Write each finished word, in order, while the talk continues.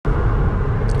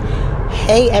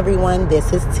Hey everyone,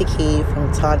 this is Taki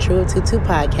from Tantra with Tutu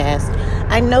podcast.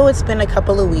 I know it's been a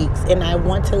couple of weeks and I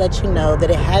want to let you know that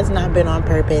it has not been on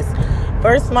purpose.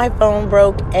 First my phone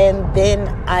broke and then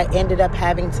I ended up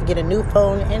having to get a new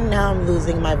phone and now I'm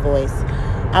losing my voice.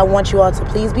 I want you all to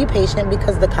please be patient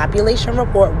because the copulation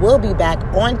report will be back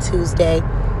on Tuesday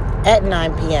at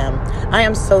 9 p.m. I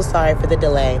am so sorry for the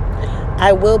delay.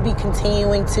 I will be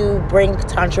continuing to bring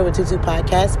Tantra with Tutu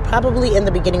podcast probably in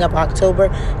the beginning of October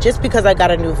just because I got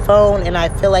a new phone and I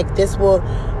feel like this will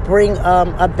bring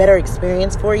a better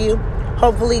experience for you.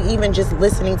 Hopefully even just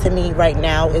listening to me right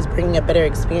now is bringing a better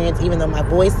experience even though my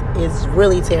voice is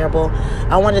really terrible.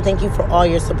 I want to thank you for all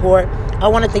your support. I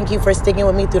want to thank you for sticking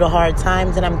with me through the hard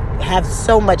times and I have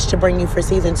so much to bring you for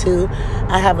season 2.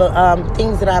 I have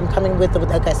things that I'm coming with,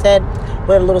 like I said,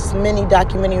 with a little mini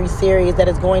documentary series that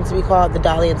is going to be called the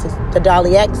Dolly X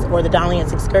or the Dolly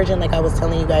X Excursion like I was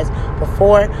telling you guys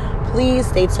before. Please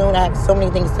stay tuned. I have so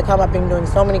many things to come. I've been doing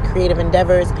so many creative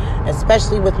endeavors,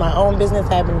 especially with my own business.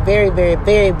 I have been very, very,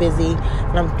 very busy,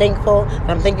 and I'm thankful,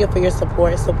 and I'm thankful for your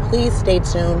support. So please stay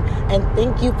tuned, and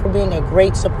thank you for being a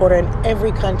great supporter in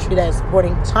every country that is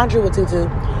supporting Tantra with Tutu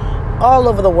all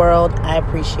over the world. I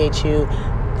appreciate you.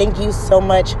 Thank you so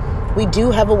much. We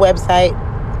do have a website.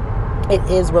 It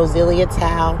is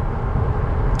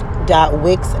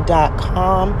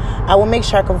rosiliatao.wix.com. I will make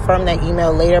sure I confirm that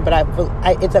email later, but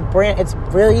it's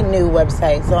really new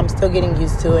website, so I'm still getting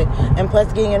used to it. And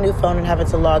plus getting a new phone and having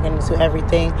to log into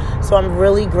everything. So I'm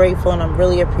really grateful and I'm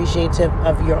really appreciative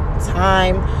of your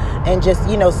time and just,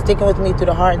 sticking with me through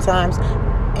the hard times.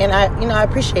 And I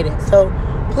appreciate it. So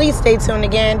please stay tuned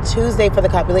again Tuesday for the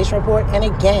copulation report. And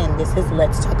again, this is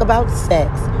Let's Talk About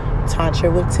Sex, Tantra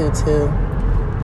with Tutu.